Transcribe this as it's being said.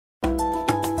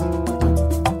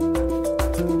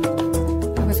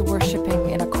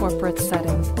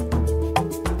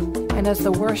as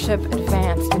the worship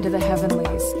advanced into the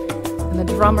heavenlies and the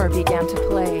drummer began to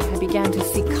play, I began to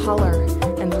see color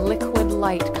and liquid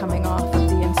light coming off of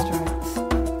the instruments.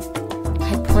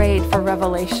 I prayed for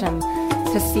revelation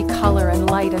to see color and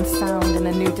light and sound in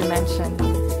a new dimension.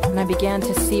 And I began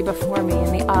to see before me,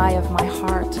 in the eye of my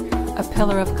heart, a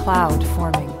pillar of cloud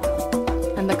forming.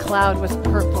 And the cloud was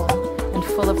purple and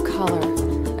full of color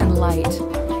and light.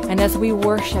 And as we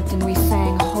worshiped and we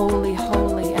sang, "Holy,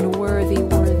 holy, and worthy,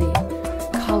 worthy,"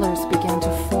 colors began to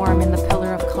form in the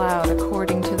pillar of cloud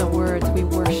according to the words we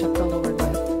worshiped the Lord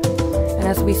with. And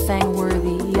as we sang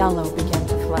 "worthy," yellow began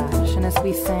to flash. And as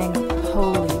we sang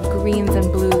 "holy," greens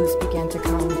and blues began to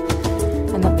come.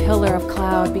 And the pillar of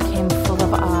cloud became full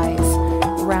of eyes,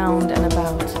 round and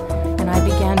about. And I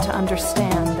began to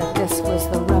understand that this was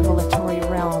the revelatory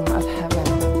realm of heaven.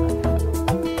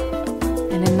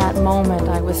 And in that moment,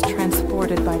 I was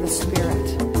transported by the Spirit,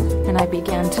 and I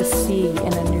began to see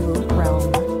in a new realm.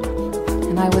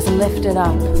 And I was lifted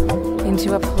up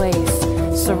into a place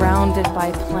surrounded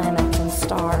by planets and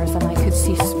stars, and I could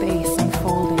see space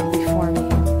unfolding before me.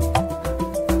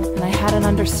 And I had an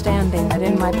understanding that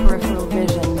in my peripheral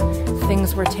vision,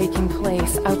 things were taking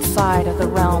place outside of the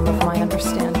realm of my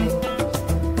understanding.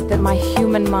 That my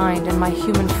human mind and my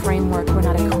human framework were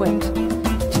not equipped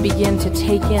to begin to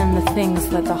take in the things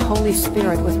that the Holy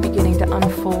Spirit was beginning to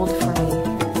unfold for me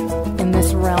in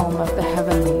this realm of the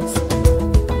heavenlies.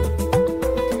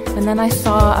 And then I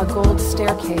saw a gold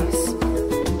staircase,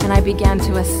 and I began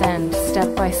to ascend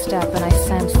step by step, and I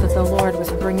sensed that the Lord was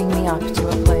bringing me up to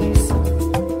a place.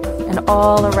 And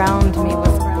all around me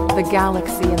was the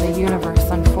galaxy and the universe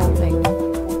unfolding.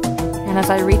 And as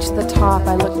I reached the top,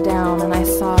 I looked down and I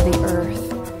saw the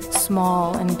earth,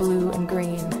 small and blue and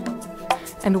green.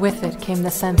 And with it came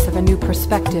the sense of a new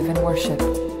perspective in worship.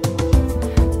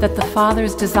 That the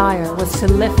Father's desire was to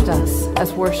lift us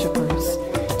as worshipers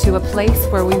to a place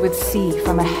where we would see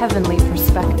from a heavenly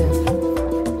perspective.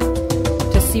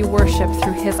 To see worship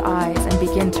through His eyes and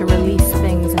begin to release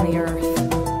things in the earth.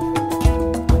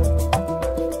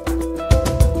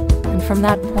 And from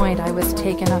that point, I was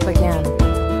taken up again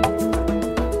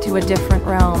to a different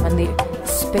realm, and the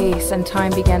space and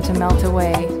time began to melt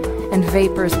away, and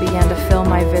vapors began to fill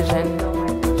my vision.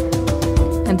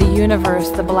 And the universe,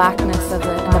 the blackness of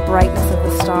it and the brightness of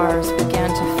the stars began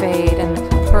to fade, and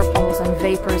purples and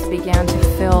vapors began to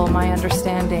fill my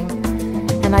understanding.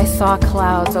 And I saw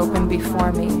clouds open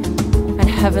before me, and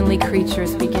heavenly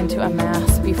creatures begin to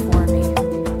amass before me.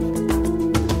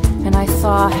 And I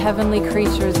saw heavenly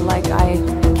creatures like I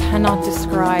cannot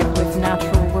describe with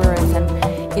natural words, and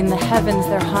in the heavens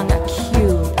there hung a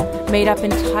cube made up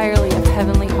entirely of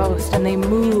heavenly hosts, and they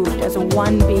moved as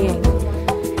one being,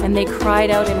 and they cried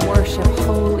out in worship,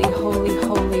 "Holy, holy,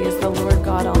 holy is the Lord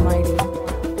God Almighty."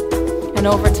 And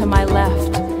over to my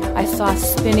left, I saw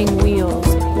spinning wheels,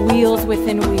 wheels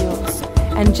within wheels,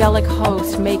 angelic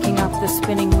hosts making up the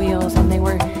spinning wheels, and they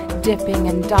were dipping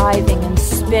and diving and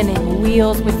spinning,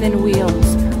 wheels within wheels,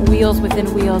 wheels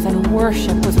within wheels, and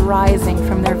worship was rising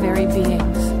from their very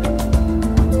beings.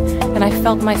 And I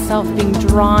felt myself being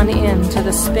drawn into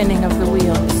the spinning of the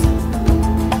wheels.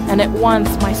 And at once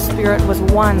my spirit was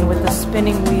one with the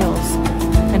spinning wheels,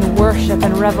 and worship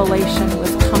and revelation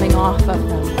was coming off of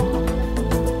them.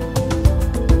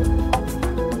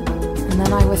 And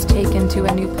then I was taken to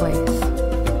a new place.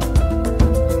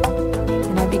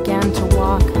 And I began to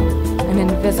walk an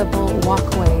invisible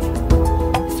walkway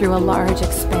through a large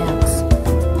expanse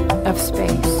of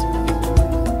space.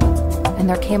 And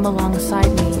there came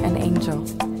alongside me an angel.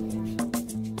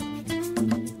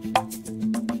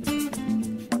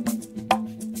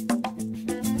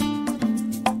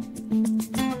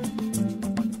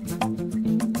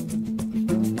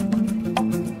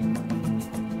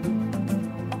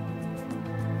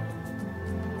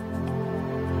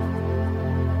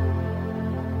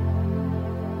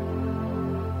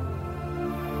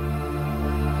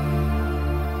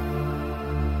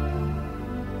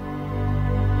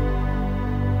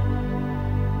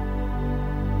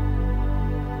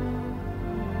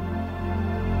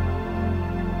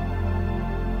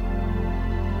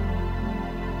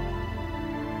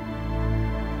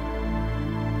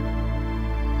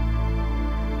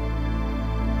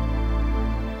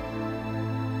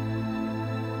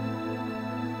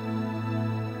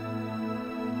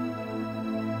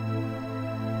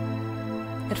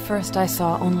 At first I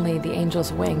saw only the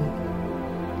angel's wing,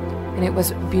 and it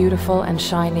was beautiful and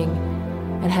shining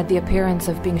and had the appearance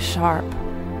of being sharp,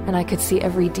 and I could see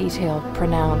every detail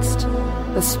pronounced,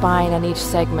 the spine and each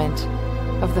segment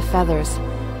of the feathers.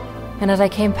 And as I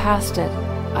came past it,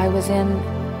 I was in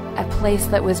a place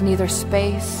that was neither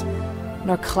space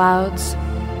nor clouds,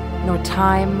 nor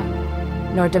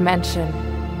time, nor dimension.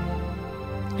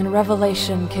 And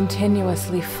revelation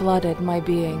continuously flooded my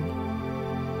being.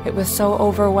 It was so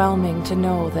overwhelming to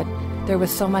know that there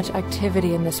was so much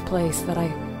activity in this place that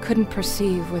I couldn't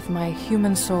perceive with my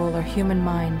human soul or human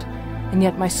mind, and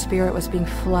yet my spirit was being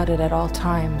flooded at all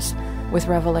times with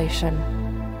revelation.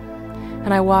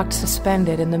 And I walked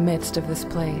suspended in the midst of this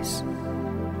place.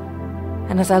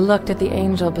 And as I looked at the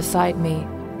angel beside me,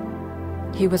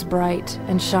 he was bright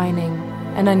and shining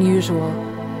and unusual,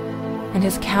 and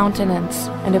his countenance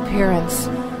and appearance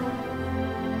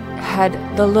had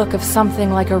the look of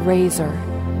something like a razor.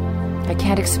 I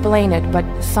can't explain it, but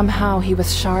somehow he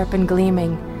was sharp and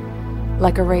gleaming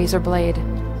like a razor blade.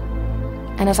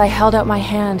 And as I held out my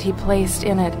hand, he placed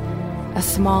in it a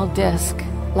small disc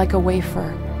like a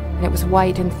wafer, and it was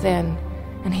white and thin,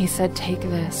 and he said, "Take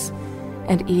this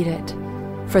and eat it,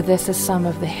 for this is some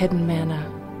of the hidden manna."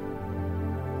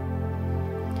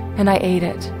 And I ate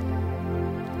it,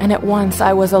 and at once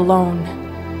I was alone.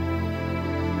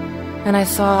 And I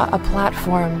saw a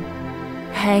platform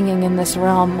hanging in this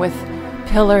realm with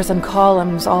pillars and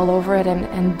columns all over it,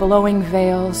 and blowing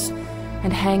veils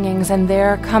and hangings, and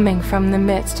there, coming from the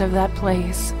midst of that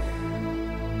place,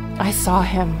 I saw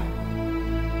him,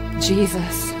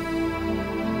 Jesus,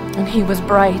 and he was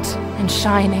bright and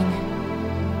shining,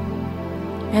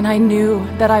 and I knew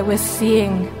that I was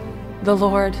seeing the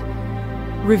Lord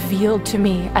revealed to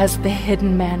me as the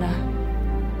hidden manna.